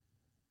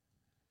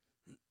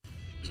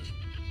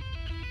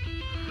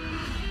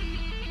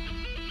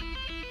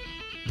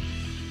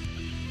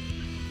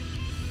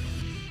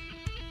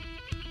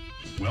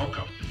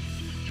Welcome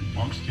to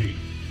Monk's Take.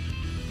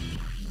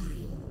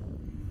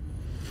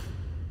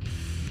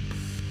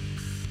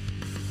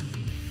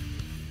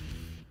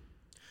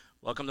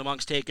 Welcome to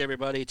Monk's Take,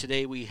 everybody.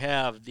 Today we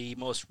have the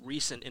most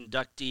recent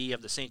inductee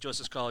of the St.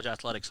 Joseph's College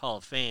Athletics Hall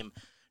of Fame,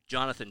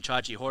 Jonathan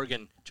Chachi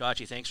Horgan.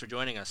 Chachi, thanks for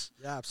joining us.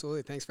 Yeah,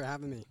 absolutely. Thanks for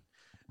having me.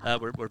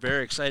 We're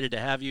very excited to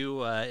have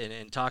you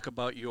and talk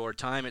about your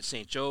time at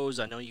St.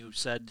 Joe's. I know you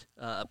said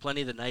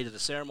plenty the night of the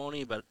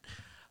ceremony, but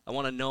I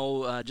want to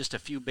know just a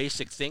few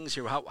basic things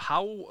here.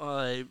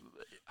 How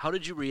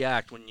did you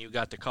react when you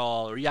got the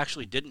call, or you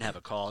actually didn't have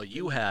a call?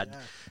 You had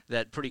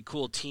that pretty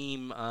cool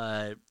team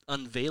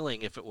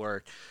unveiling, if it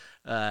were.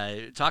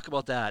 Talk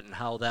about that and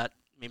how that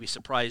maybe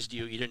surprised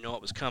you. You didn't know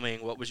it was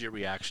coming. What was your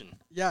reaction?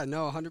 Yeah,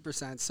 no,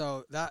 100%.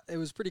 So it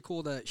was pretty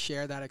cool to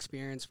share that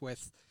experience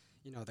with,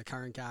 the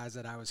current guys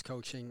that I was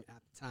coaching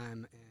at the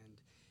time. And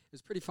it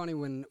was pretty funny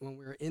when we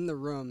were in the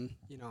room,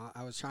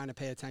 I was trying to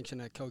pay attention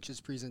to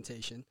coach's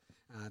presentation,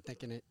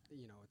 thinking it's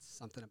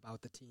something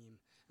about the team.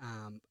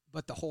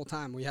 But the whole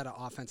time we had an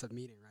offensive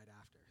meeting right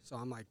after. So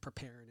I'm like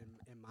preparing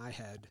in my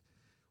head,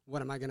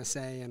 what am I going to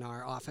say in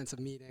our offensive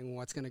meeting?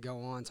 What's going to go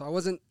on? So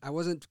I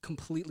wasn't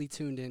completely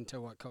tuned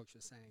into what coach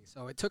was saying.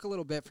 So it took a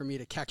little bit for me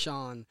to catch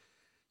on.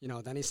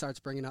 Then he starts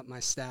bringing up my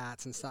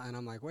stats and stuff, and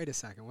I'm like, wait a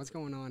second, what's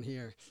going on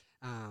here?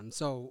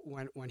 So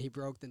when he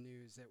broke the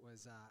news, it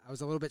was I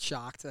was a little bit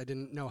shocked. I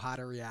didn't know how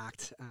to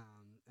react,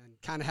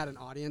 and kind of had an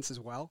audience as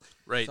well.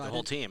 Right, so the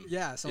whole team.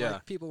 Yeah, so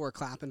like people were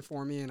clapping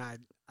for me, and I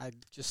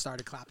just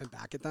started clapping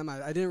back at them.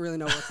 I didn't really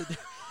know what to do.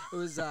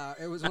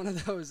 It was one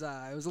of those.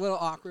 It was a little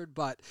awkward,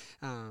 but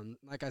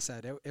like I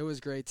said, it was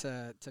great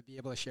to be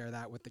able to share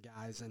that with the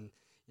guys, and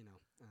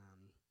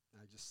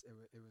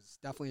it was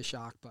definitely a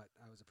shock, but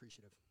I was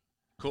appreciative.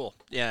 Cool.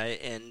 Yeah,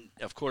 and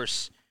of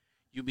course,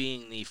 you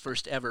being the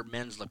first ever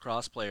men's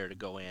lacrosse player to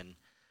go in,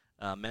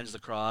 men's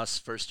lacrosse,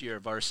 first year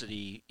of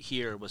varsity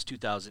here was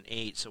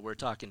 2008, so we're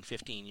talking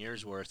 15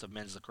 years worth of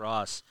men's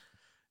lacrosse.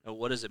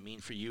 What does it mean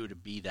for you to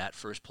be that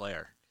first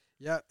player?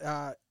 Yeah,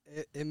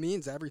 it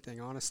means everything,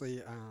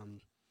 honestly.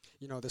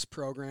 This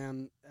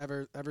program,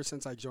 ever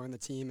since I joined the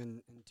team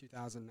in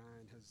 2009,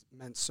 has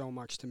meant so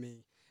much to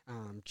me.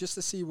 Just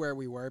to see where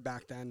we were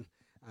back then.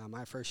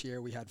 My first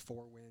year, we had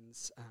 4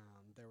 wins.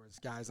 There was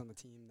guys on the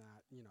team that,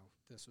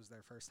 this was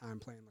their first time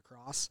playing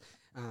lacrosse.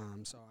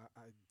 So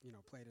I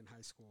played in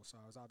high school. So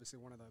I was obviously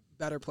one of the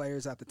better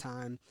players at the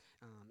time,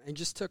 and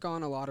just took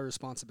on a lot of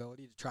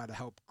responsibility to try to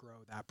help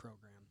grow that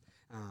program.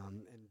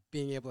 And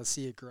being able to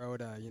see it grow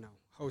to,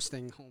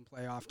 hosting home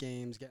playoff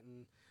games,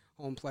 getting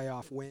home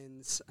playoff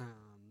wins,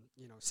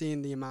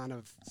 seeing the amount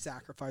of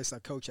sacrifice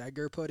that Coach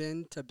Edgar put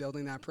in to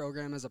building that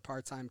program as a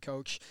part-time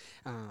coach,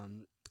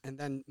 and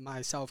then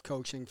myself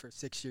coaching for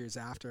 6 years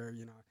after,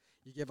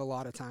 you give a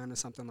lot of time to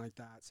something like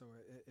that, so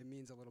it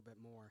means a little bit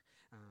more.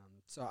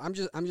 So I'm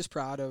just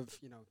proud of,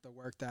 the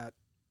work that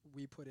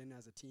we put in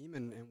as a team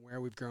and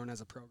where we've grown as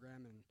a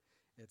program, and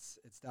it's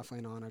definitely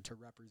an honor to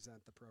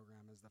represent the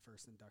program as the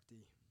first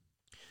inductee.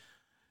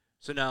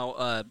 So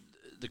now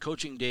the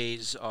coaching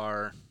days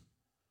are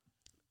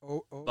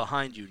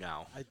behind you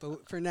now.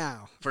 For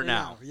now.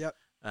 Yep.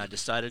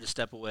 Decided to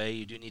step away.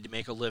 You do need to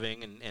make a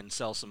living and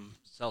sell some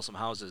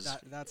houses.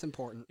 That's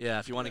important. Yeah,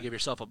 if you want to give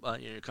yourself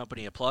your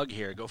company a plug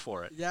here, go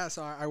for it. Yeah,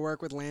 so I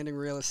work with Landing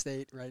Real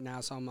Estate right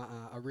now, so I'm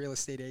a real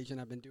estate agent.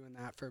 I've been doing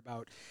that for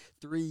about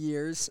 3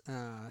 years,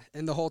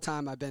 and the whole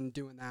time I've been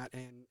doing that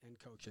and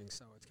coaching,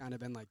 so it's kind of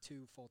been like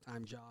 2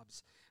 full-time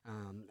jobs.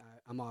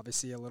 I'm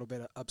obviously a little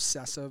bit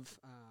obsessive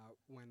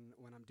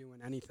when I'm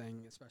doing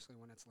anything, especially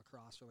when it's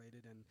lacrosse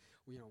related and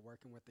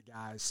working with the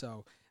guys.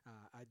 So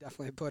I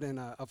definitely put in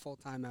a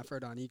full-time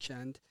effort on each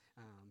end.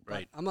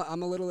 Right. I'm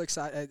a little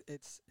excited.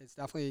 It's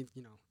definitely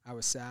I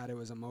was sad. It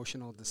was an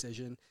emotional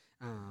decision.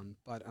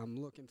 But I'm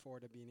looking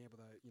forward to being able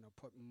to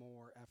put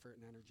more effort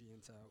and energy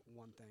into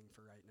one thing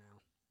for right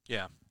now.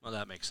 Yeah, well,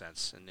 that makes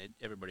sense. And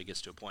everybody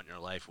gets to a point in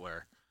their life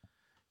where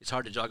it's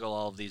hard to juggle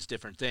all of these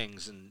different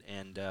things, and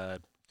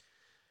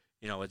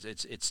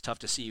it's tough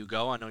to see you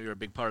go. I know you're a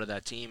big part of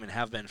that team and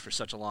have been for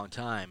such a long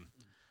time.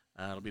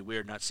 It'll be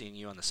weird not seeing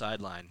you on the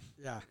sideline.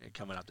 Yeah,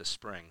 coming up this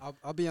spring.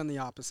 I'll be on the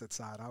opposite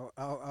side.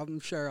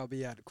 I'm sure I'll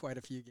be at quite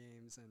a few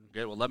games. And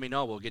good. Well, let me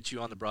know. We'll get you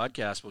on the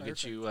broadcast. We'll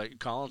Perfect. Get you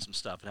calling some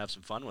stuff and have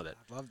some fun with it.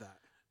 I'd love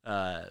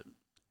that.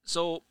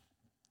 So,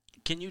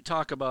 can you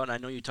talk about? And I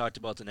know you talked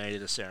about the night of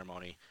the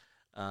ceremony,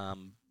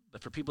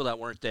 but for people that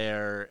weren't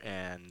there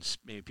and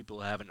maybe people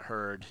who haven't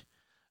heard,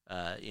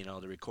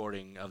 the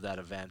recording of that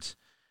event.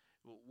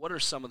 What are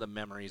some of the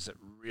memories that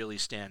really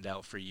stand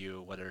out for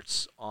you, whether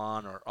it's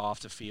on or off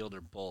the field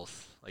or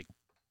both? Like,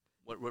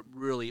 what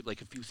really,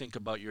 like, if you think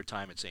about your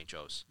time at St.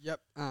 Joe's?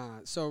 Yep.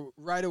 So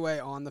right away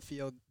on the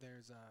field,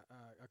 there's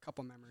a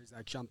couple memories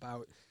that jump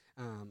out.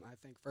 I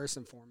think first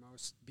and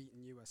foremost, beating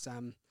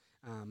USM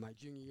my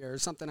junior year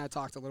is something I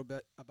talked a little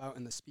bit about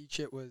in the speech.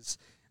 It was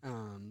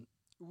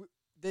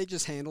they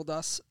just handled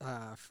us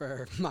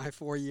for my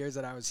 4 years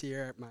that I was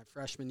here, my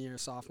freshman year,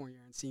 sophomore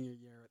year, and senior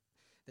year.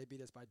 they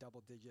beat us by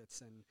double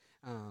digits,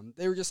 and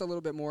they were just a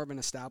little bit more of an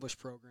established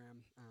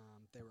program.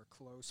 They were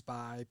close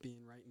by,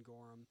 being right in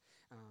Gorham,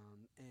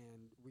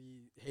 and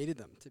we hated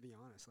them, to be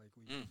honest. Like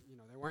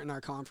they weren't in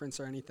our conference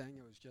or anything.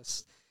 It was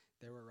just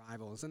they were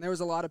rivals, and there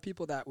was a lot of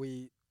people that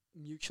we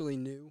mutually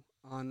knew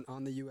on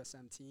the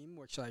USM team,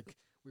 which like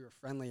we were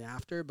friendly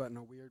after, but in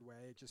a weird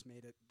way, it just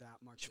made it that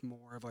much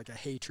more of like a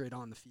hatred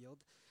on the field.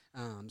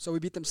 So we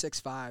beat them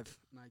 6-5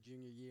 my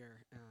junior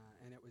year,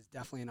 and it was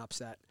definitely an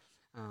upset.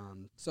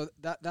 So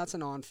that's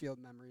an on-field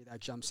memory that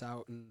jumps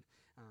out, and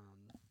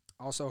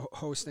also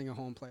hosting a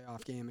home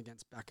playoff game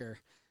against Becker,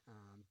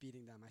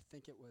 beating them. I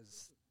think it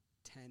was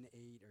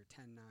 10-8 or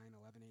 10-9,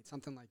 11-8,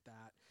 something like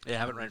that. Yeah, I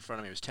have it right in front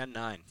of me. It was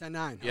 10-9.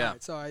 10-9. Yeah.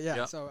 Right.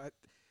 So so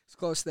it's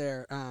close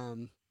there.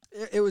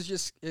 It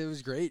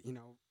was great.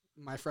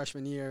 My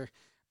freshman year,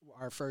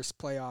 our first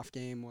playoff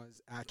game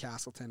was at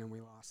Castleton, and we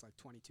lost like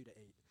 22-8.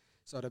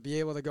 So to be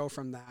able to go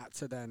from that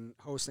to then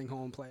hosting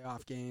home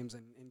playoff games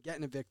and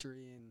getting a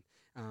victory,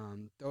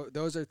 and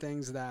those are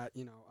things that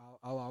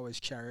I'll always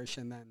cherish.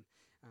 And then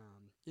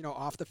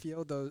off the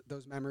field,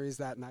 those memories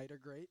that night are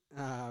great.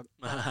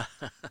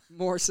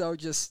 More so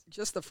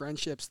just the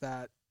friendships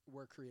that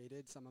were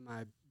created. Some of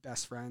my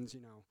best friends,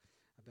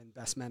 I've been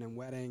best men in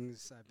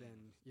weddings. I've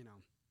been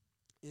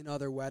in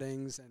other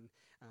weddings, and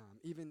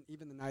even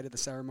the night of the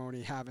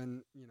ceremony,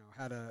 having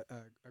had a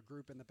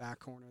group in the back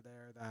corner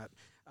there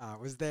that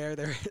was there.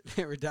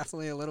 They were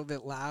definitely a little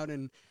bit loud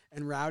and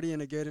rowdy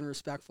in a good and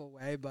respectful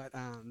way, but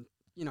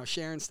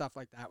sharing stuff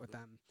like that with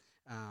them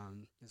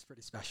is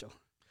pretty special.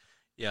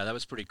 Yeah, that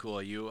was pretty cool.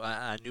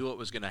 I knew what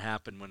was going to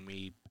happen when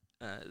we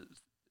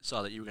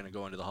saw that you were going to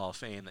go into the Hall of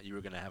Fame, that you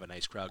were going to have a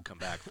nice crowd come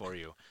back for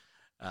you.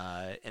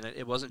 And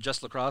it wasn't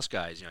just lacrosse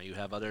guys. You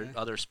have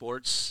other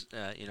sports,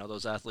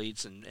 those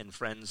athletes and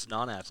friends,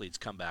 non-athletes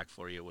come back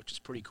for you, which is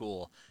pretty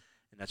cool.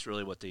 And that's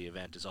really what the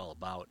event is all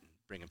about,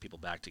 bringing people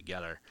back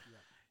together.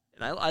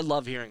 Yeah. And I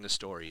love hearing the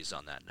stories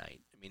on that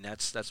night. I mean,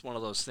 that's one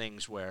of those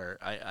things where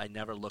I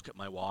never look at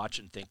my watch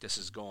and think this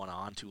is going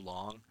on too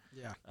long.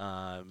 Yeah.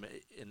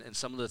 And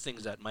some of the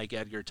things that Mike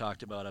Edgar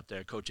talked about up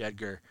there, Coach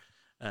Edgar,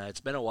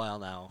 it's been a while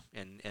now,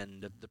 and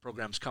the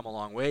program's come a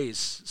long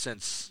ways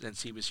since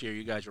he was here.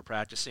 You guys were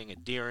practicing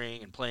at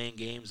Deering and playing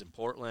games in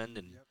Portland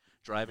and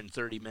driving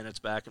 30 minutes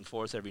back and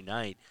forth every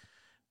night.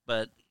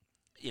 But,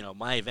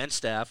 my event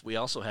staff, we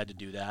also had to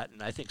do that,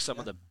 and I think some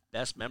of the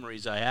best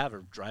memories I have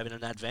are driving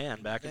in that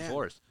van back and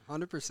forth.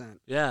 100%.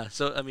 Yeah,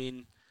 so, I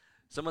mean,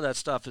 some of that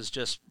stuff is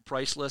just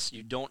priceless.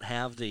 You don't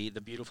have the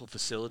beautiful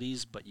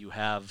facilities, but you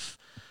have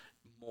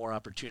more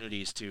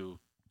opportunities to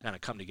kind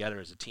of come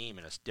together as a team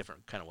in a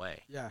different kind of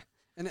way. Yeah.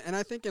 And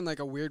I think in like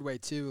a weird way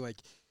too, like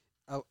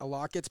a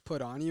lot gets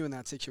put on you in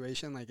that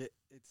situation. Like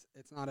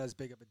it's not as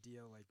big of a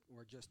deal. Like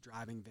we're just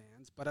driving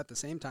vans, but at the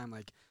same time,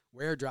 like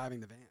we're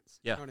driving the vans.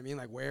 Yeah. You know what I mean?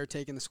 Like we're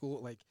taking the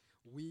school, like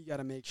we got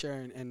to make sure,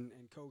 and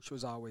Coach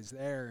was always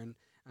there, and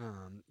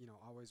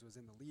always was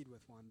in the lead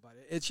with one. But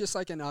it's just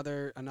like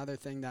another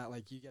thing that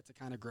like you get to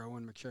kind of grow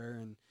and mature,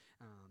 and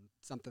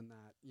something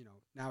that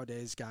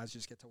nowadays guys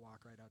just get to walk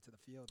right out to the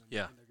field and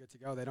they're good to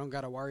go. They don't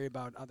got to worry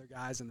about other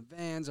guys in the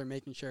vans or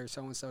making sure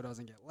so and so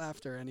doesn't get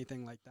left or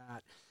anything like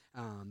that.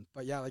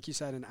 But yeah, like you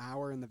said, an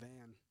hour in the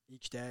van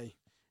each day,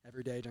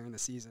 every day during the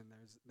season.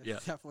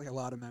 There's definitely a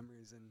lot of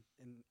memories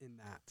in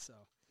that. So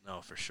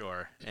no, for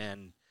sure.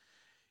 And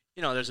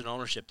there's an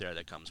ownership there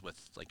that comes with,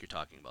 like you're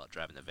talking about,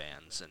 driving the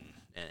vans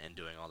and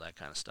doing all that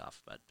kind of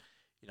stuff. But,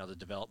 the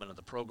development of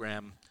the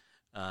program,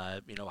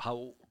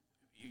 how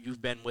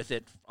you've been with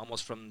it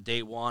almost from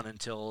day one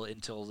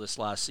until this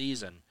last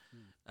season.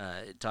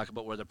 Talk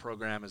about where the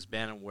program has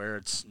been and where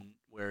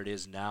it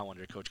is now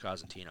under Coach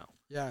Cosentino.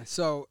 Yeah,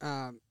 so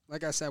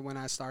like I said, when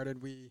I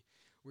started, we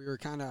were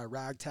kind of a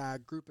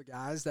ragtag group of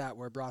guys that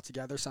were brought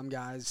together. Some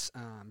guys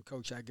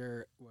Coach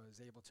Edgar was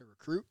able to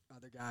recruit.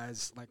 Other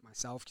guys, like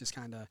myself, just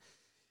kind of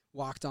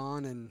walked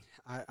on, and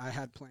I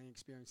had playing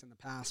experience in the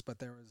past, but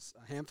there was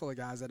a handful of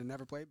guys that had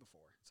never played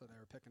before. So they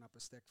were picking up a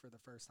stick for the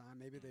first time.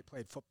 Maybe they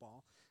played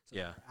football, so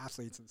they were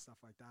athletes and stuff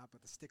like that,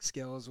 but the stick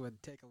skills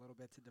would take a little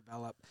bit to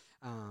develop.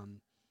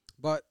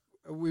 But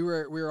we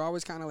were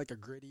always kind of like a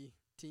gritty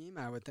team.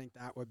 I would think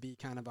that would be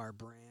kind of our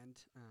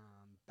brand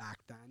back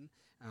then.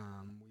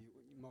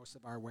 Most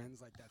of our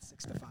wins, like that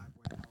 6-5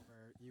 win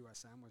over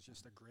USM, was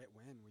just a grit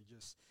win. We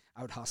just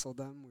out-hustled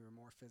them. We were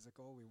more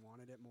physical. We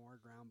wanted it more,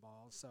 ground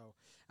balls. So,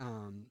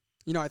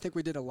 I think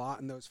we did a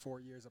lot in those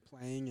 4 years of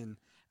playing, and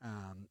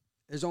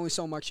there's only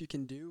so much you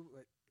can do.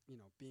 Like,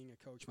 being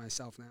a coach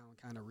myself now and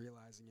kind of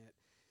realizing it.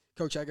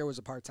 Coach Edgar was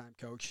a part-time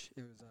coach.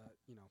 It was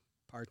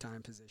a,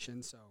 part-time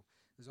position. So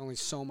there's only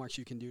so much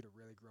you can do to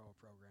really grow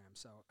a program.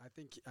 So I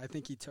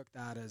think he took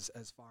that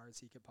as far as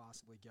he could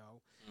possibly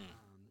go.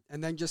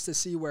 And then just to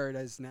see where it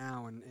is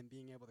now and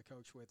being able to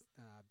coach with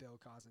Bill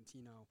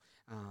Cosentino,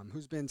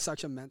 who's been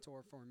such a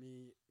mentor for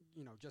me,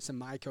 just in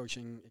my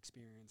coaching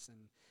experience,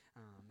 and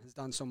has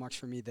done so much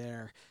for me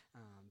there.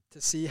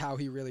 To see how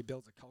he really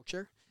builds a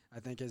culture, I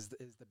think is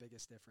the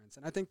biggest difference.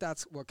 And I think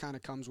that's what kind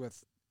of comes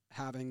with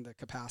having the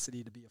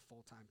capacity to be a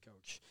full-time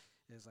coach,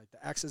 is like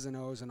the X's and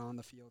O's and on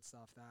the field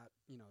stuff. That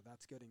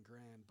that's good and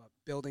grand, but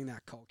building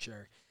that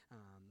culture,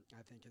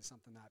 I think, is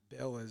something that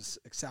Bill is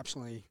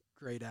exceptionally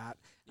great at.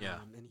 Yeah.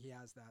 And he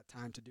has that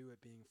time to do it,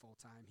 being full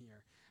time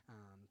here.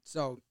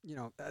 So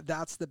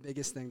that's the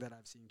biggest thing that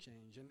I've seen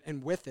change,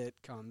 and with it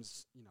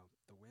comes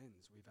the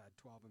wins. We've had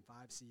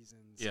 12-5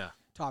 seasons. Yeah.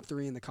 Top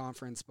 3 in the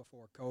conference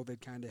before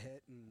COVID kind of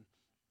hit, and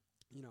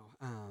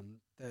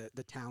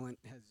the talent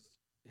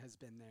has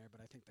been there, but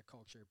I think the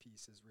culture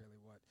piece is really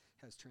what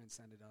has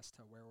transcended us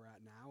to where we're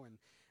at now. And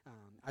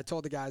I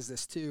told the guys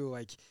this too,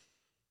 like,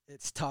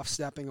 it's tough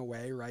stepping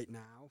away right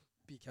now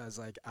because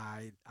like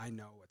I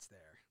know what's there.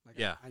 Like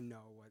Yeah. I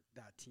know what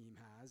that team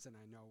has, and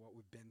I know what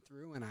we've been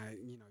through, and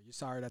you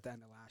saw it at the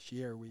end of last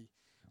year. We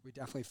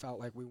definitely felt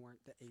like we weren't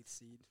the 8th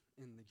seed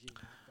in the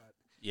GMAC, but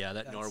Yeah,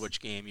 that Norwich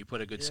game, you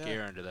put a good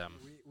scare into them.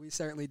 we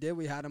certainly did.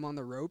 We had them on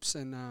the ropes,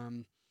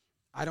 and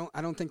I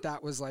don't think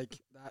that was like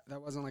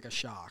that wasn't like a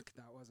shock.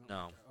 That wasn't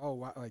No. like, oh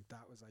wow, like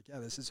that was like, yeah,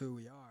 this is who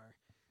we are.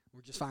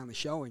 We're just finally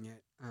showing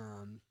it.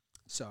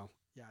 So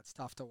yeah, it's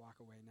tough to walk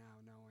away now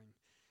knowing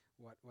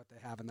what they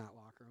have in that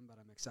locker room, but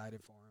I'm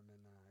excited for them and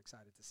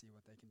excited to see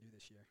what they can do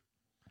this year.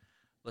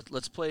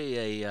 Let's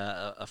play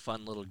a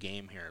fun little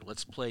game here.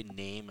 Let's play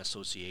name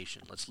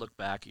association. Let's look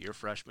back at your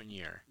freshman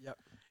year. Yep.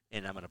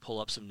 And I'm going to pull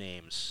up some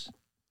names,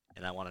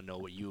 and I want to know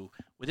what you,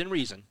 within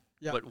reason,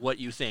 Yep. but what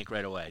you think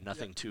right away.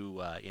 Nothing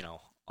too,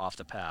 off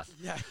the path.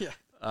 Yeah.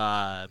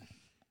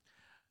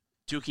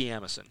 Tukey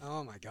Amison.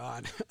 Oh my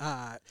God.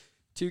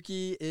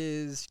 Tukey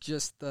is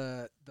just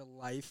the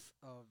life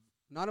of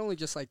not only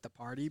just like the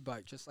party,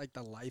 but just like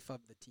the life of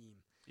the team.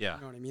 Yeah.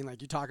 You know what I mean?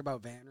 Like, you talk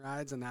about van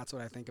rides, and that's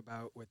what I think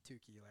about with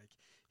Tukey. Like,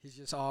 he's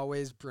just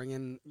always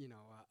bringing,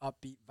 a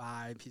upbeat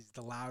vibe. He's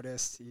the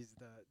loudest. He's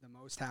the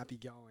most happy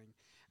going.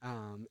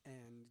 And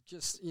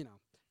just,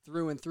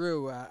 through and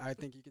through, I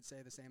think you could say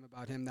the same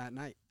about him that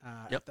night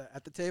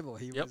at the table.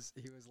 He was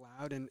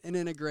loud and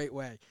in a great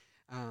way.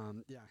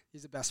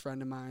 He's a best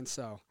friend of mine,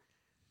 so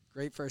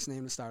great first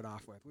name to start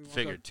off with. We won't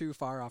go too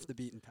far off the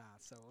beaten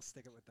path, so we'll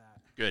stick it with that.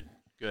 Good.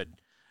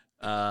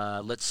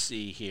 Let's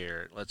see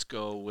here. Let's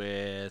go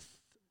with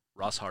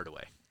Ross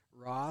Hardaway.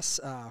 Ross,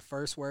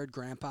 first word,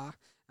 grandpa.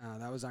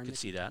 That was our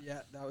see that.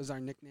 Yeah, that was our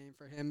nickname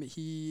for him.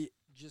 He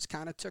just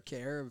kind of took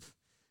care of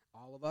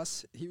all of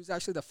us. He was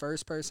actually the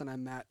first person I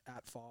met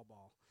at fall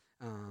ball.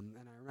 And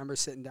I remember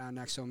sitting down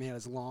next to him. He had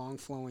his long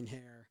flowing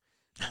hair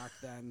back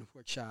then,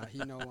 which he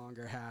no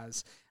longer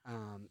has.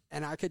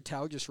 And I could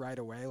tell just right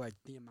away, like,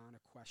 the amount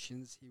of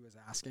questions he was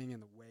asking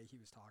and the way he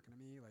was talking to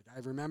me. Like,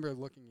 I remember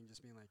looking and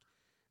just being like,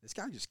 this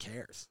guy just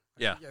cares.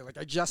 Yeah. Like,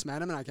 I just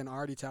met him, and I can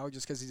already tell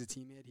just because he's a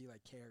teammate, he,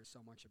 like, cares so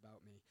much about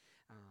me.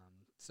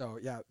 So,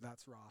 yeah,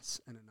 that's Ross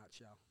in a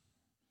nutshell.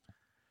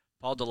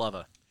 Paul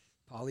DeLeva.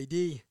 Paulie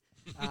D.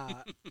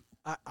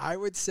 I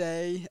would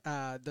say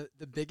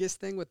the biggest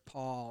thing with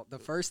Paul, the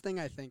first thing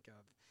I think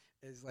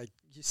of is, like,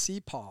 you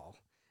see Paul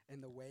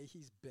and the way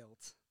he's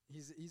built.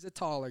 He's a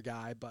taller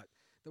guy, but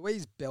the way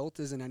he's built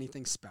isn't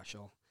anything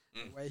special.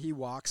 The way he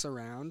walks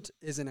around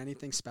isn't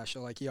anything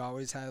special. Like, he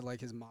always had,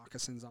 like, his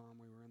moccasins on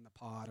when we were in the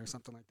pod or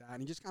something like that,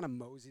 and he just kind of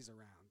moseys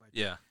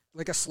around.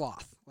 Like a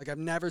sloth. Like, I've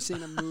never seen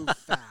him move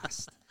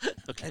fast.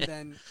 Okay. And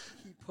then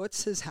he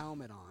puts his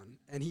helmet on,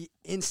 and he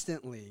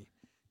instantly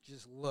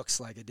just looks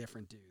like a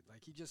different dude.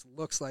 Like, he just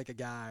looks like a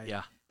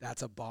guy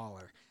that's a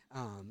baller.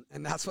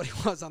 And that's what he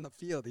was on the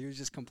field. He was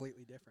just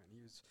completely different.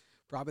 He was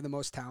probably the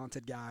most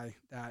talented guy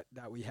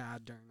that we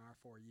had during our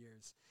 4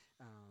 years.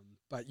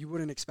 But you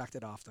wouldn't expect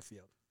it off the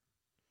field.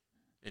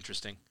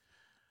 Interesting.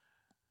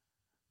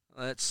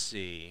 Let's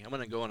see. I'm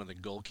going to go into the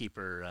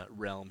goalkeeper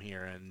realm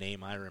here, and a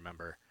name I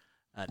remember.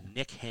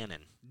 Nick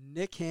Hannon.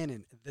 Nick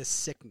Hannon, the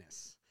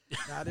sickness.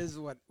 That is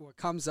what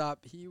comes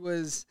up.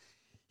 He's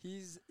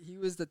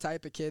the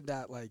type of kid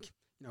that, like,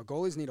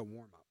 goalies need a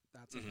warm-up.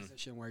 That's a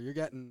position where you're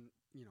getting,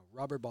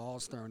 rubber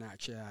balls thrown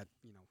at you at,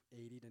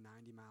 80 to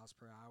 90 miles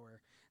per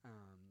hour.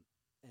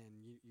 And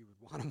you would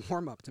want a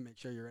warm-up to make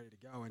sure you're ready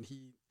to go. And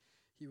he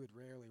would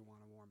rarely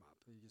want a warm-up.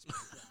 He just be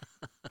like,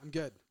 yeah, I'm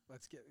good.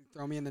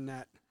 Throw me in the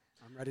net.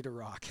 I'm ready to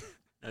rock.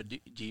 Now,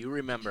 do you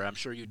remember, I'm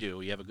sure you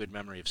do, you have a good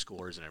memory of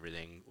scores and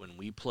everything, when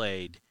we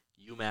played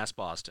UMass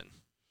Boston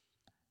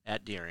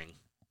at Deering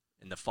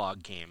and the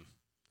fog came?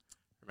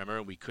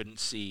 Remember, we couldn't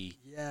see.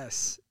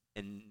 Yes.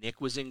 And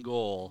Nick was in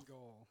goal.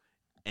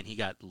 And he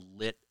got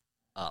lit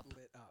up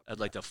at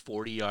like the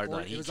 40-yard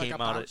line. He came like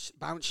a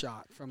bounce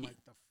shot from like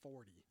the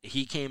 40.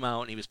 He came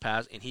out and he was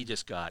passed, and he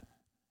just got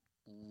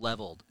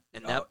leveled.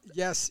 And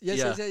yes.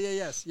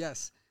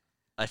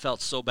 I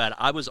felt so bad.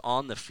 I was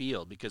on the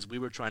field because we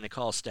were trying to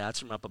call stats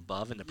from up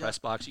above in the press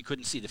box. You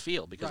couldn't see the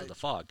field because of the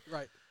fog.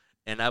 Right.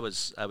 And I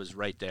was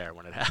right there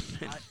when it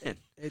happened.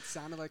 It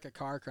sounded like a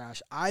car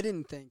crash. I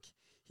didn't think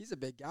he's a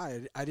big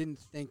guy. I didn't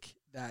think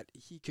that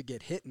he could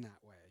get hit in that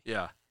way.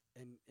 Yeah.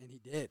 And he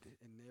did,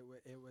 and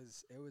it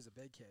was a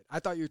big hit. I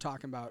thought you were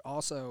talking about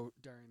also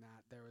during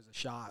that there was a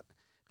shot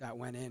that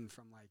went in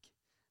from like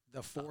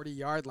the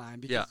 40-yard line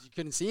because Yeah. you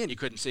couldn't see anything. You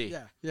couldn't see.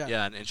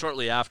 Yeah. And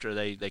shortly after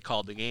they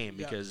called the game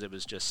Yeah. because it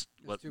was just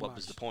what too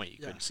was the much. point? You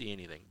Yeah. couldn't see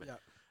anything. But Yeah.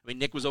 I mean,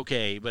 Nick was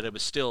okay, but it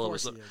was still Of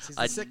course he is. He's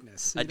a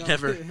sickness.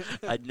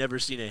 I'd never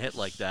seen a hit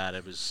like that.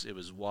 It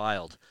was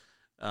wild.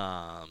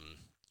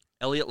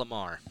 Elliot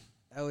Lamar.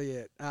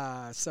 Elliot.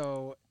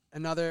 So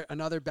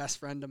another best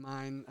friend of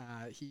mine.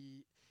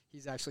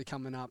 He's actually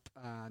coming up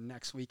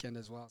next weekend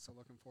as well. So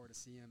looking forward to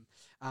see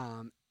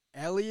him.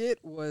 Elliot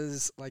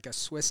was like a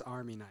Swiss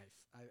Army knife.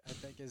 I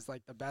think is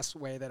like the best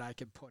way that I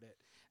could put it.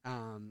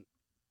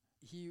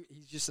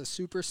 He's just a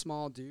super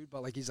small dude,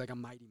 but like he's like a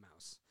Mighty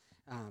Mouse.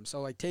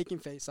 So like taking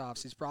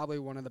face-offs, he's probably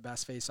one of the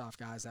best face-off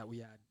guys that we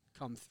had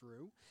come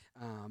through.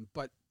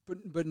 But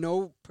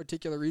no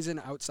particular reason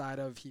outside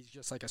of he's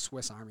just like a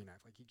Swiss Army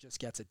knife. Like he just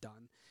gets it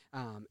done.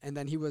 And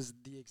then he was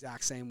the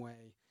exact same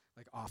way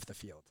like off the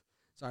field.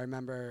 So I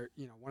remember,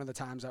 one of the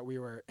times that we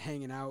were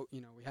hanging out,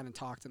 we hadn't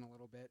talked in a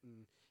little bit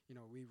and,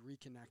 we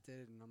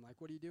reconnected and I'm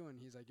like, what are you doing?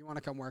 He's like, you want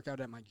to come work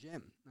out at my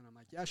gym? And I'm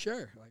like, yeah,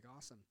 sure. Like,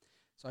 awesome.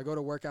 So I go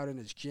to work out in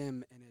his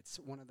gym and it's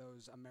one of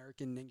those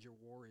American Ninja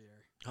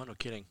Warrior Oh, no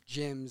kidding.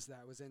 gyms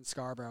that was in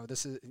Scarborough.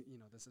 This is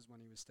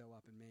when he was still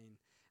up in Maine.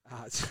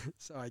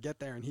 So I get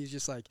there and he's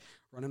just like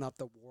running up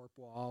the warp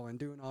wall and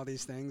doing all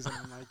these things. And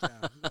I'm like,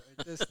 yeah, like,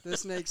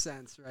 this makes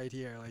sense right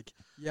here. Like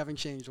you haven't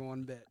changed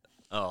one bit.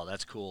 Oh,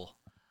 that's cool.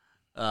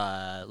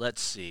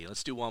 Let's see.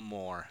 Let's do one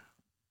more.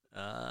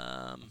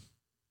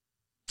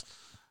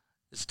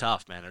 It's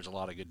tough, man. There's a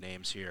lot of good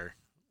names here.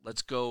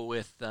 Let's go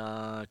with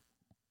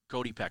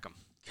Cody Peckham.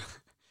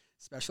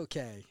 Special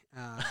K.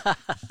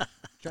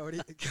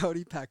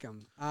 Cody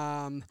Peckham.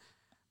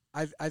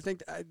 I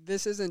think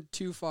this isn't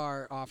too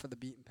far off of the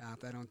beaten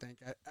path, I don't think.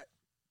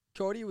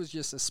 Cody was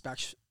just a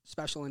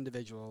special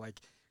individual.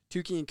 Like,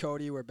 Tukey and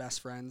Cody were best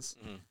friends.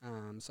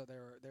 Mm-hmm. So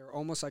they were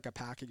almost like a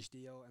package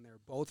deal, and they were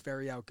both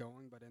very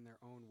outgoing, but in their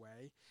own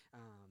way.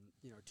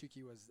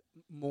 Tukey was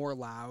more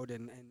loud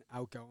and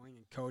outgoing,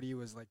 and Cody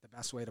was, like, the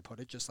best way to put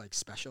it, just, like,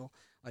 special.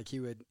 Like, he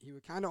would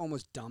kind of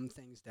almost dumb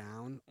things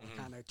down or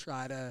kind of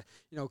try to,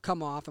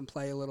 come off and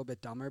play a little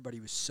bit dumber, but he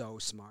was so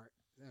smart.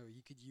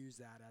 You could use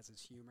that as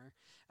his humor.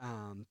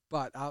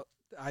 But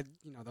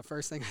the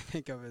first thing I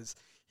think of is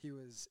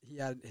he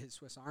had his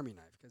Swiss Army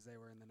knife because they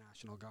were in the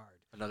National Guard.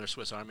 Another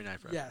Swiss Army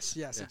knife reference.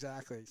 Yes, yeah.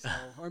 Exactly. So,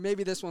 or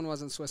maybe this one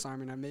wasn't Swiss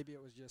Army knife. Maybe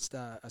it was just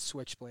a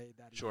switchblade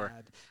that he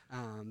had.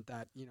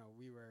 That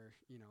we were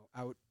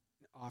out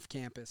off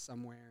campus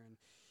somewhere, and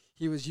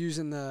he was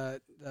using the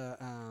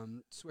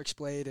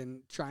switchblade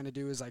and trying to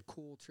do his like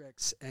cool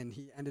tricks, and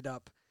he ended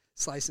up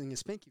slicing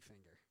his pinky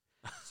finger.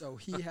 So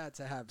he had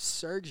to have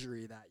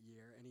surgery that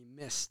year, and he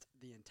missed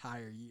the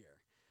entire year.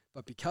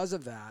 But because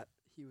of that,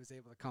 he was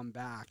able to come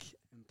back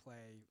and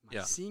play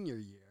my senior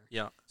year.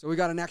 Yeah. So we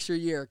got an extra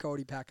year,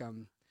 Cody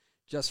Peckham,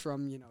 just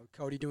from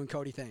Cody doing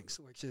Cody things,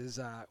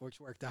 which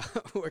worked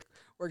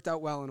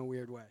out well in a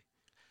weird way.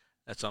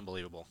 That's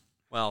unbelievable.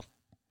 Well,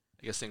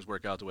 I guess things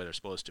work out the way they're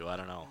supposed to. I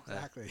don't know.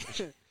 Exactly.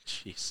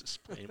 Jesus,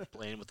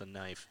 playing with a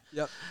knife.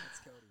 Yep. That's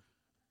Cody.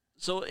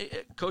 So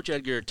Coach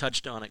Edgar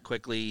touched on it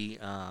quickly.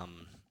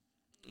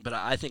 But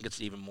I think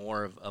it's even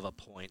more of a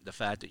point, the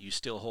fact that you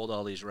still hold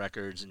all these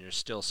records and you're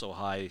still so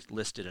high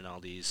listed in all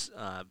these,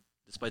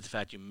 despite the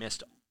fact you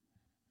missed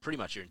pretty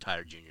much your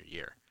entire junior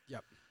year.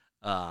 Yep.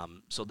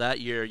 So that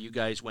year you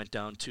guys went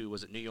down to,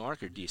 was it New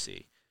York or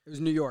D.C.? It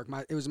was New York.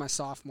 It was my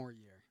sophomore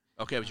year.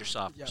 Okay, it was your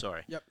sophomore. Yep,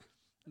 Sorry. Yep.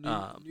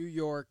 New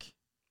York.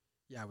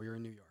 Yeah, we were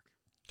in New York.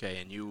 Okay,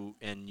 and you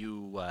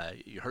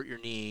hurt your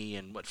knee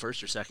in what,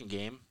 first or second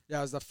game? Yeah,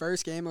 it was the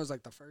first game. It was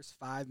like the first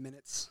 5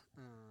 minutes.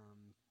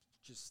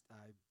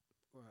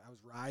 I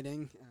was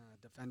riding.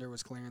 Defender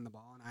was clearing the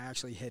ball, and I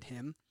actually hit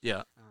him.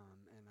 Yeah.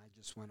 And I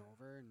just went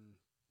over, and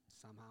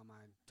somehow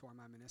tore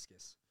my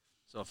meniscus.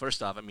 So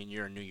first off, I mean,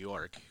 you're in New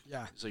York.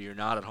 Yeah. So you're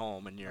not at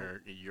home, and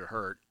you're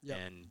hurt, Yep.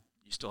 and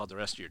you still have the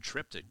rest of your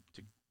trip to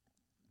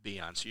be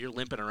on. So you're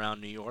limping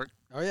around New York.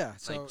 Oh yeah.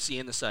 So like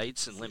seeing the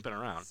sights and limping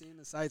around. Seeing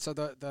the sights. So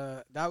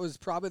that was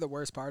probably the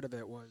worst part of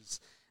it was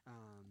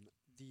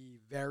the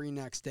very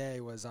next day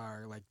was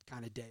our like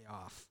kind of day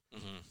off.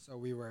 Mm-hmm. So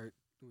we were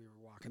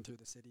walking through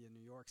the city of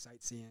New York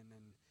sightseeing,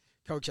 and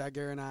Coach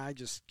Edgar and I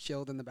just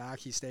chilled in the back.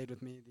 He stayed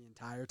with me the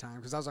entire time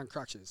because I was on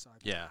crutches, so I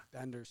put a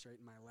bender straight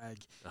in my leg.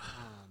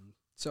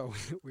 So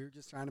we were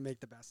just trying to make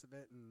the best of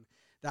it, and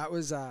that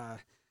was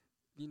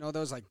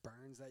those like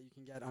burns that you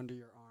can get under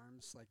your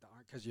arms, like the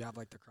arm because you have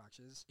like the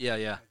crutches. Yeah.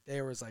 Like,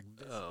 there was like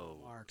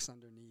visible marks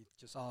underneath,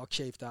 just all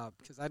chafed up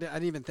because I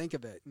didn't even think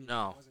of it.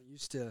 I wasn't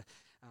used to.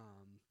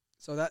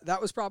 So that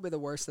was probably the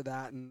worst of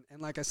that, and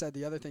like I said,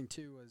 the other thing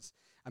too was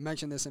I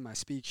mentioned this in my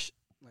speech.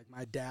 Like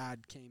my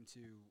dad came to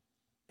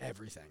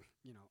everything,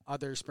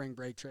 other spring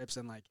break trips,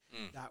 and like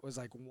that was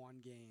like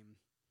one game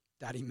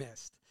that he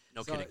missed.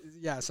 No kidding.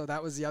 Yeah, so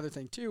that was the other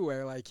thing too,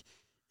 where like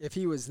if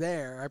he was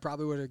there, I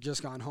probably would have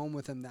just gone home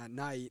with him that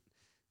night.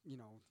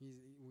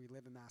 We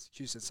live in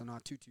Massachusetts, so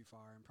not too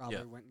far, and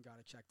probably went and got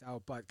it checked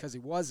out. But because he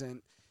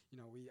wasn't,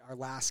 our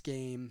last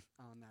game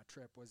on that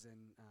trip was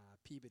in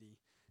Peabody.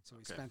 So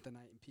we Okay. spent the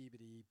night in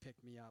Peabody. He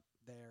picked me up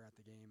there at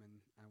the game,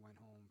 and I went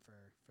home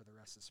for the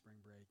rest of spring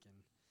break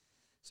and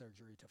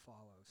surgery to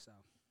follow. So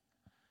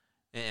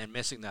And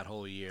missing that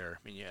whole year.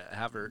 I mean,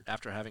 after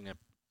having a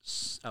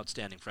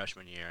outstanding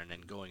freshman year and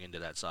then going into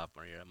that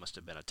sophomore year, it must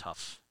have been a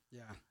tough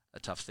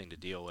thing to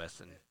deal with.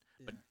 And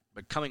yeah.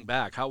 but coming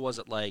back, how was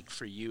it like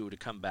for you to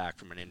come back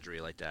from an injury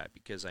like that?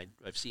 Because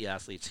I've seen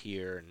athletes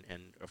here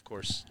and of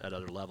course at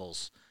other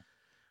levels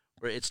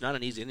where it's not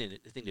an easy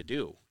thing to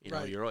do. You know,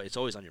 Right. it's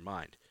always on your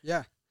mind.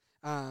 Yeah.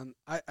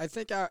 I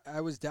think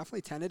I was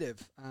definitely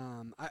tentative.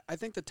 I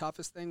think the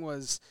toughest thing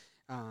was,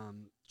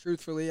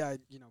 truthfully, I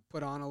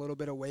put on a little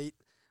bit of weight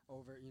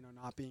over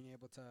not being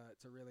able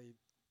to really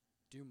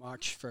do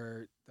much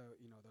for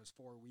those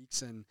 4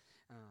 weeks, and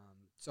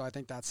so I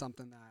think that's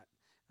something that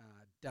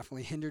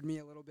definitely hindered me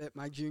a little bit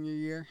my junior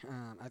year.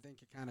 I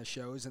think it kind of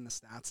shows in the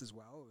stats as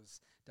well. It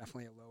was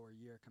definitely a lower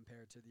year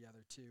compared to the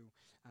other two,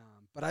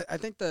 but I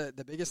think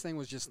the biggest thing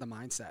was just the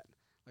mindset.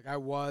 Like I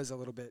was a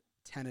little bit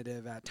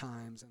tentative at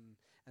times,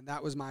 and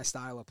that was my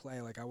style of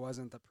play. Like I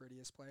wasn't the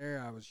prettiest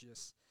player. I was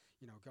just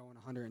going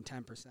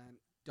 110%,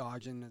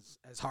 dodging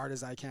as hard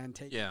as I can,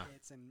 taking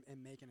hits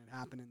and making it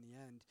happen in the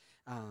end.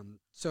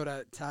 So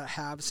to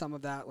have some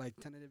of that like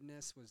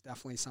tentativeness was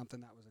definitely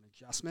something that was an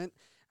adjustment.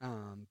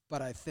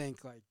 But I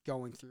think like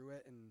going through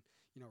it and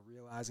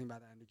realizing by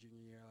the end of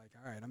junior year, like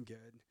all right, I'm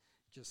good.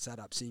 Just set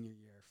up senior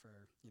year for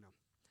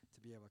to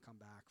be able to come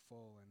back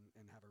full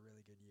and have a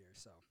really good year.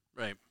 So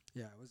Right.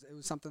 yeah, it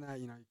was something that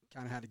you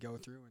kind of had to go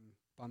through and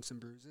bumps and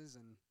bruises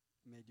and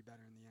made you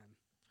better in the end.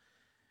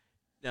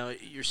 Now,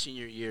 your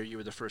senior year, you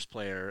were the first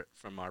player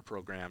from our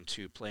program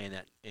to play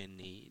in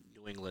the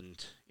New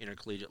England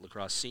Intercollegiate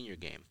Lacrosse Senior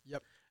Game.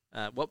 Yep.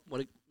 What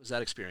was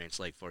that experience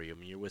like for you? I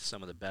mean, you're with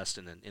some of the best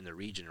in the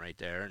region right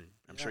there, and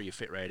I'm sure you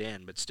fit right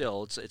in. But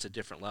still, it's a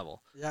different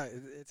level. Yeah,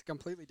 it's a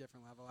completely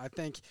different level. I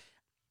think,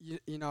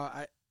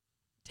 I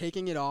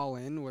taking it all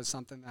in was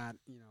something that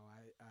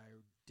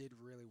I did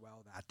really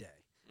well that day.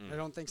 I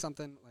don't think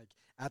something like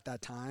at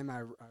that time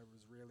I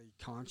was really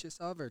conscious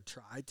of or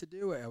tried to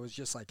do. I was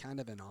just like kind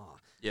of in awe.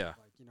 Yeah.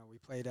 Like we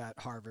played at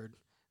Harvard,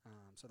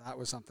 so that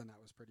was something that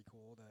was pretty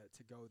cool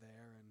to go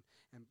there and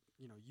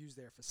use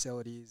their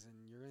facilities.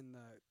 And you're in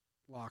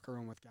the locker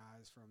room with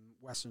guys from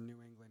Western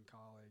New England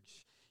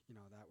College,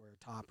 that were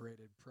a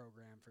top-rated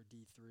program for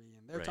D3,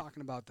 and they're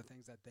talking about the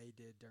things that they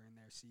did during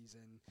their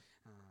season.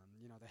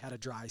 They had a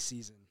dry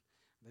season.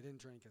 They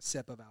didn't drink a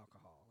sip of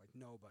alcohol, like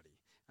nobody.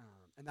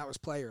 And that was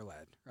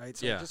player-led, right?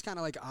 So just kind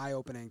of like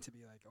eye-opening to be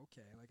like,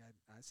 okay, like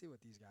I see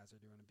what these guys are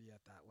doing to be at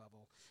that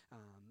level.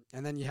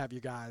 And then you have your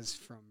guys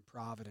from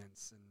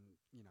Providence and,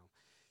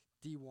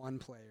 D1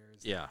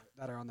 players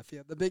that are on the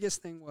field. The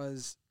biggest thing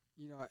was,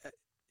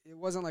 it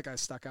wasn't like I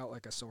stuck out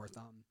like a sore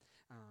thumb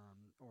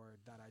or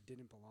that I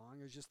didn't belong.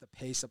 It was just the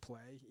pace of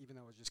play, even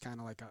though it was just kind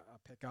of like a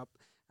pickup,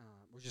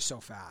 was just so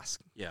fast.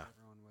 Yeah.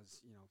 Everyone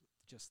was,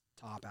 just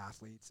top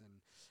athletes and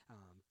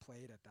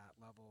played at that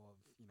level of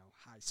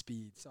high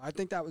speed. So I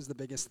think that was the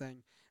biggest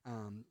thing.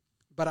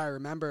 But I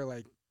remember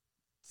like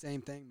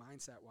same thing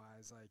mindset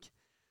wise,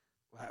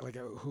 like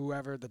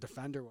whoever the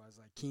defender was,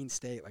 like Keene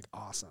State, like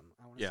awesome.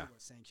 I want to see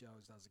what St.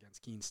 Joe's does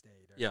against Keene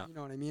State. Or, you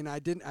know what I mean? I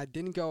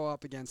didn't go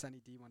up against any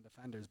D1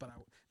 defenders, but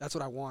that's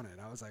what I wanted.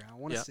 I was like, I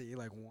want to see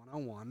like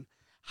one-on-one,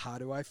 how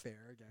do I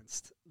fare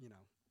against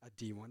a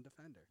D1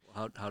 defender?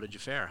 Well, how did you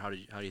fare? How do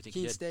you think you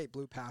Keene did? State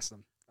blew past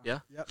them. Yeah?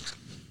 Yep.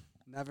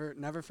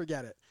 Never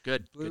forget it.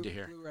 Good to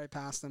hear. Blew right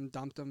past them,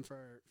 dumped them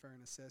for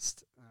an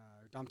assist,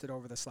 dumped it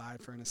over the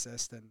slide for an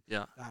assist, and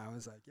I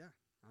was like, yeah,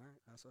 all right,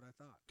 that's what I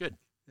thought. Good.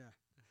 Yeah.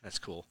 That's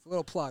cool. It's a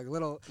little plug, a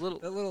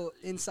little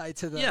insight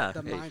to the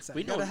mindset.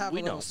 We You gotta have a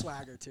little know.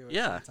 swagger to it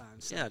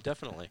sometimes. So. Yeah,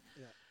 definitely.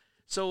 Yeah.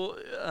 So,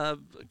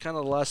 kind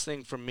of the last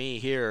thing from me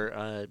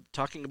here,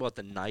 talking about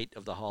the night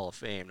of the Hall of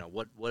Fame. Now,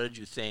 what did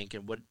you think,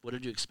 and what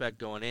did you expect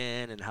going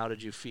in, and how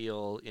did you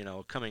feel,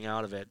 coming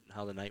out of it, and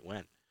how the night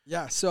went?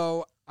 Yeah,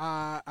 so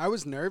I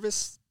was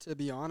nervous, to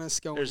be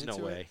honest, going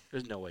into it.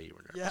 There's no way you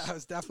were nervous. Yeah, I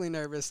was definitely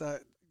nervous.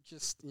 The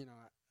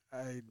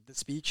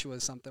speech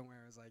was something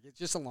where it was like, it's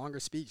just a longer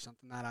speech,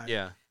 something that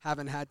I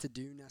haven't had to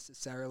do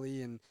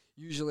necessarily. And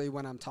usually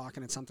when I'm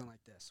talking, it's something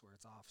like this, where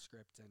it's off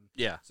script.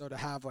 And so to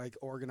have like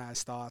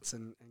organized thoughts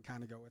and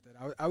kind of go with it,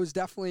 I was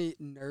definitely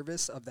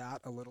nervous of that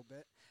a little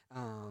bit.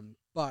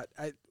 But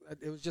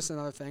it was just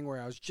another thing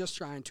where I was just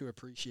trying to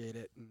appreciate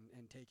it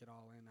and take it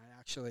all in. I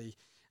actually,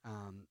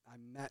 I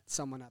met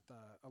someone at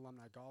the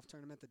alumni golf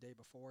tournament the day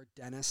before,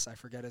 Dennis, I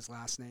forget his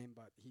last name,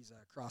 but he's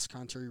a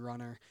cross-country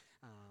runner.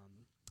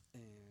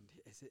 And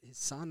his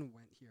son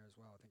went here as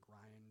well. I think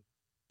Ryan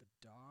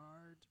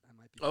Bedard. I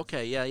might be.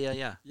 Okay. Yeah.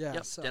 Yeah.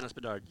 Yep. So, Dennis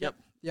Bedard.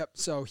 Yep.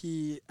 So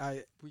we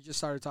just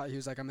started talking. He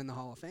was like, I'm in the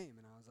Hall of Fame,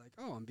 and I was like,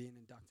 oh, I'm being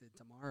inducted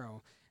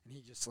tomorrow. And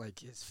he just like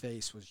his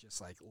face was just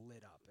like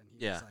lit up, and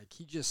he was like,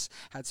 he just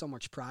had so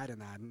much pride in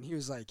that, and he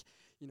was like,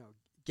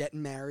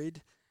 getting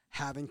married,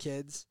 having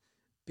kids,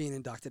 being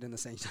inducted in the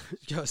St.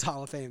 Joe's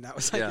Hall of Fame. That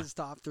was like his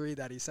top 3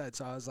 that he said.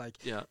 So I was like,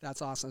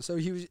 that's awesome. So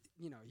he was,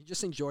 he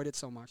just enjoyed it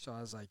so much. So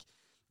I was like,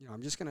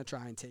 I'm just gonna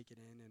try and take it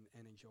in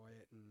and enjoy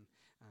it. And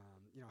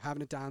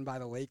having it down by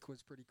the lake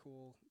was pretty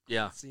cool.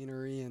 Yeah.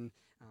 Scenery and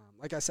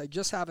like I said,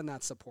 just having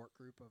that support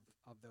group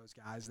of those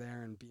guys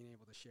there and being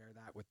able to share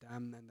that with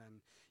them. And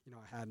then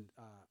I had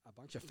a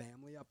bunch of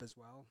family up as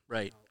well.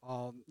 Right.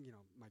 All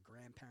my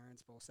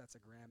grandparents, both sets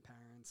of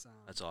grandparents.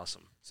 That's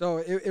awesome. So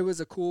it was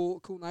a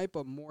cool night,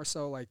 but more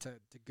so like to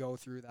go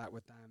through that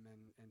with them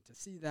and to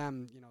see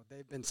them.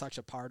 They've been such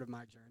a part of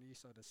my journey.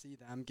 So to see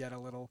them get a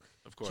little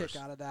Of course. kick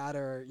out of that,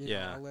 or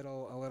Yeah. a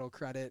little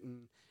credit,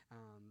 and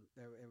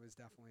it was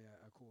definitely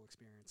a cool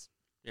experience.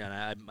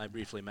 Yeah, and I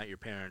briefly met your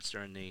parents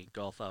during the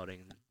golf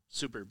outing.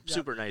 Super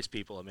Yep. nice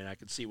people. I mean, I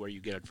could see where you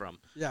get it from.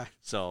 Yeah,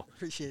 So,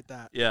 appreciate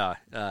that. yeah,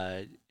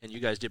 and you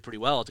guys did pretty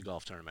well at the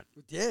golf tournament.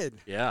 We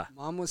did. Yeah,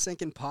 Mom was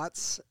sinking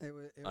putts. It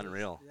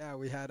Unreal. Yeah,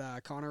 we had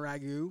Connor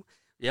Ragu.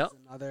 yep,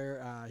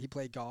 Another. He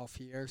played golf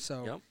here,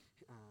 so Yep.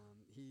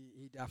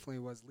 he definitely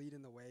was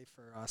leading the way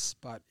for us.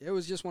 But it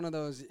was just one of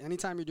those.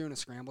 Anytime you're doing a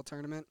scramble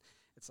tournament,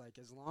 it's like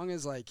as long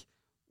as like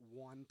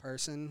one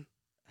person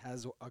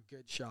has a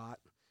good shot,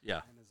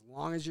 yeah, and as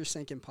long as you're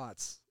sinking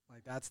putts,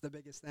 like that's the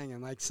biggest thing.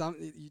 And like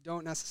you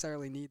don't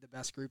necessarily need the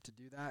best group to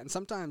do that. And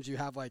sometimes you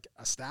have like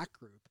a stack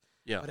group,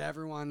 yeah. but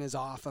everyone is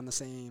off on the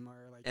same,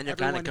 or like And they're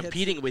kind of everyone hits-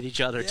 competing with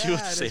each other too at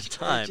the same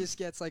time. It just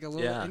gets like a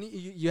little, Yeah. and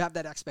you have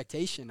that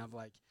expectation of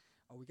like,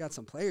 oh, we got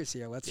some players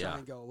here. Let's Yeah. try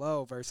and go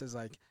low versus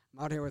like,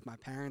 I'm out here with my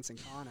parents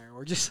and Connor.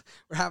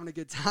 We're having a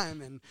good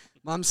time, and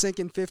Mom's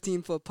sinking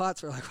 15-foot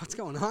putts. We're like, what's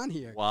going on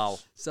here? Wow.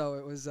 So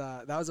it was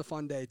that was a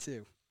fun day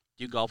too.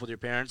 Do you golf with your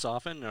parents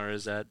often, or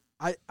is that?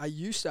 I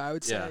used to. I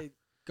would Yeah. say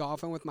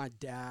golfing with my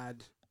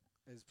dad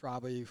is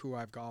probably who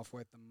I've golfed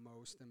with the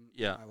most in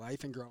Yeah. my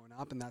life and growing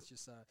up, and that's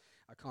just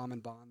a common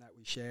bond that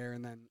we share.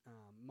 And then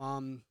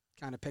Mom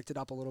kind of picked it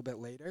up a little bit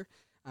later,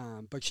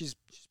 but she's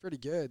pretty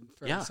good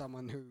for Yeah.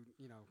 someone who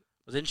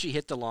Well, didn't she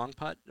hit the long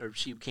putt, or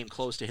she came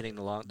close to hitting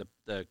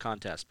the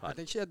contest I putt?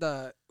 think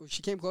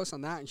she came close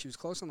on that, and she was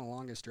close on the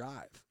longest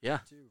drive. Yeah.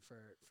 Too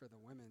for the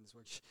women's,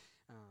 which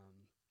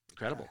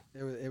Incredible.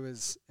 yeah, it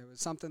was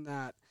something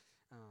that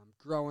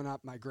growing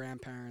up, my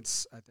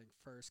grandparents I think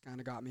first kind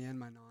of got me in.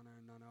 My nonna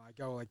and nonna, I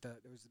go like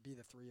it was to be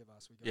the three of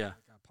us. We go Yeah. to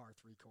like a par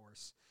 3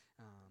 course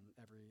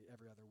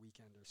every other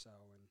weekend or so,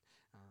 and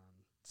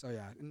so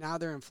yeah. And now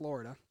they're in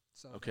Florida.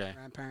 So Okay. my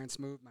grandparents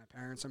moved. My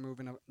parents are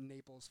moving to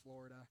Naples,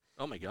 Florida.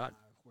 Oh my God.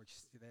 Which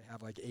they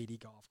have like 80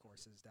 golf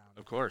courses down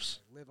there. Of course.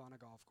 They live on a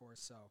golf course,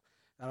 so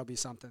that'll be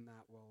something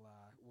that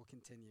will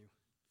continue.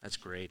 That's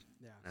great.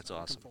 Yeah, That's so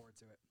I'm awesome. looking forward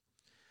to it.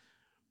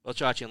 Well,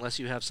 Chachi, unless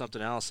you have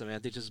something else, I mean, I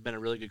think this has been a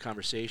really good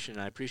conversation.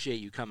 I appreciate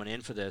you coming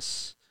in for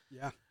this.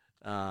 Yeah,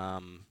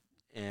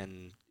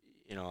 And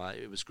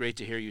it was great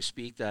to hear you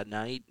speak that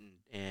night,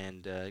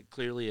 and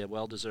clearly a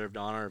well-deserved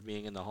honor of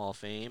being in the Hall of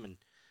Fame,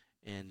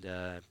 and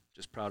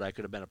just proud I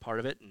could have been a part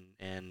of it,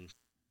 and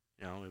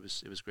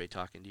it was great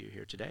talking to you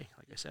here today,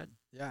 like I said.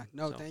 yeah.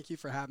 No, So- thank you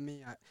for having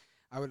me.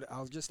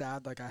 I'll just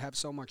add, like, I have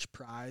so much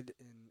pride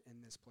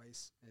in this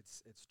place.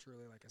 It's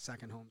truly like a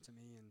second home to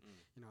me,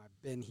 and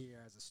I've been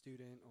here as a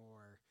student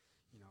or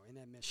in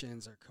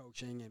admissions or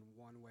coaching in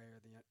one way or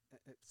the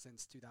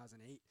since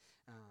 2008.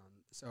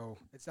 So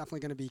it's definitely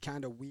going to be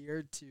kind of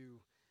weird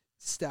to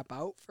step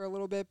out for a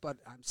little bit, but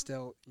I'm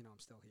still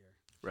here.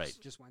 Right.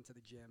 Just went to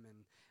the gym,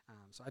 and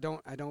so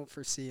I don't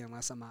foresee,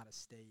 unless I'm out of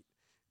state,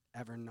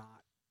 ever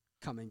not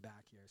coming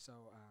back here. So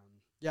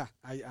yeah,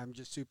 I'm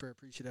just super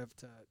appreciative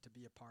to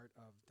be a part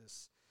of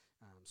this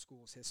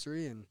school's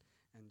history, and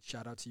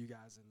shout out to you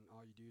guys and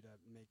all you do to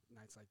make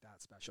nights like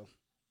that special.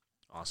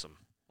 Awesome.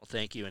 Well,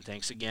 thank you, and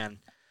thanks again.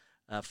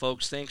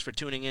 Folks, thanks for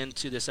tuning in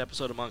to this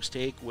episode of Monk's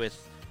Take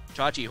with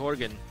Chachi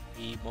Horgan,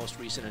 the most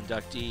recent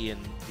inductee and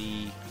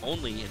the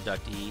only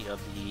inductee of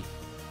the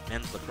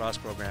men's lacrosse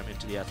program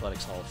into the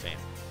Athletics Hall of Fame.